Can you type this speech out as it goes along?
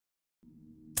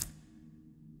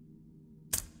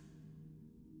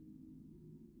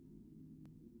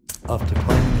After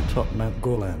climbing atop Mount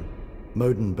Gorlan,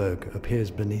 Modenberg appears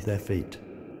beneath their feet.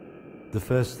 The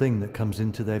first thing that comes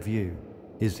into their view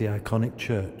is the iconic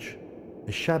church,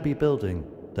 a shabby building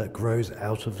that grows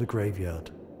out of the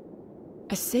graveyard.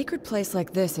 A sacred place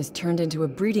like this is turned into a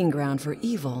breeding ground for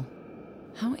evil.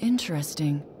 How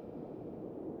interesting.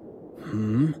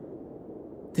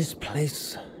 This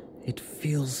place, it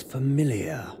feels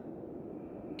familiar.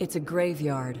 It's a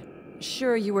graveyard.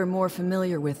 Sure, you were more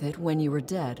familiar with it when you were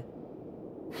dead.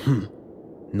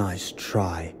 Nice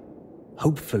try.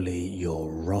 Hopefully you're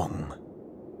wrong.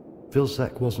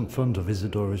 Vilsack wasn't fond of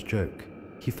Isadora's joke.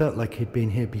 He felt like he'd been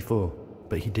here before,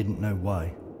 but he didn't know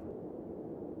why.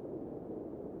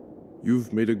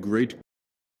 You've made a great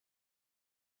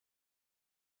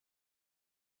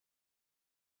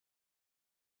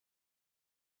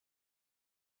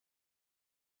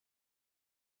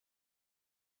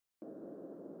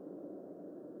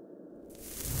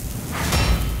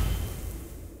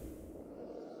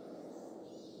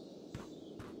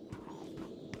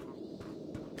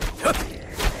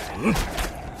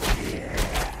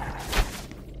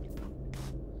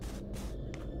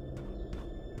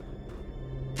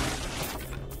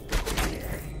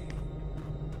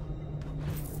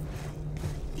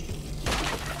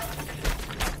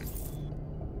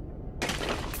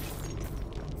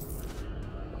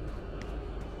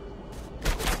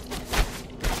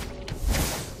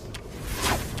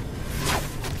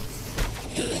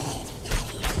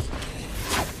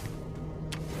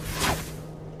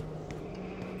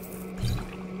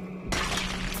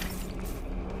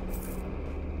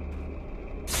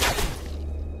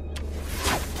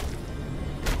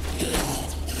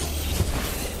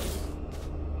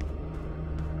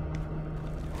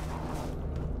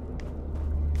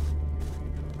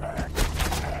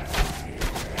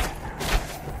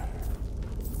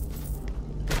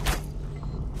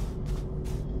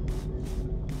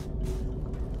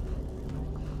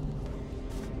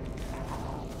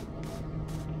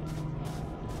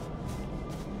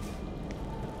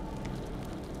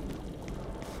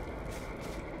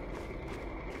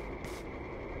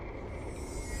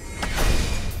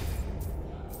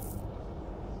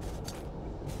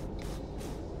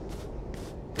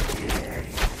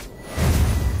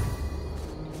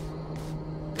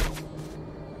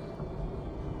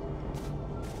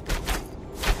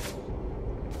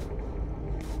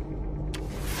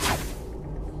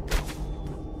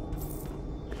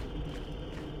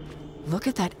Look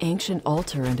at that ancient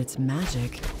altar and its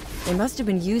magic. They must have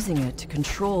been using it to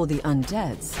control the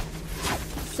undeads.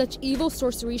 Such evil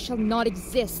sorcery shall not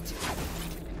exist.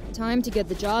 Time to get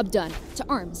the job done. To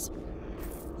arms.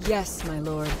 Yes, my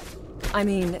lord. I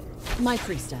mean, my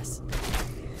priestess.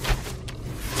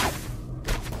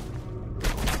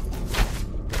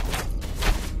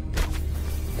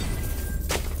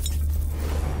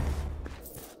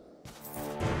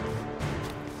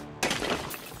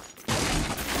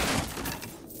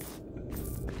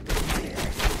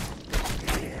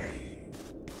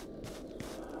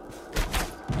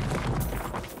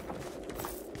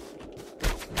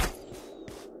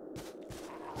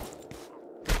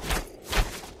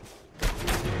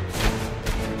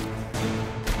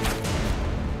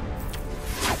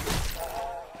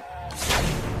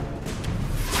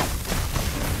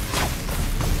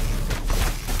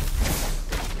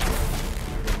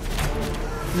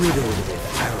 Riddled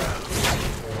with arrows.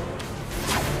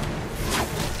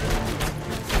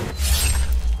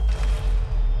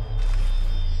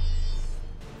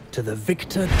 To the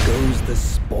victor goes the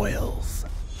spoils.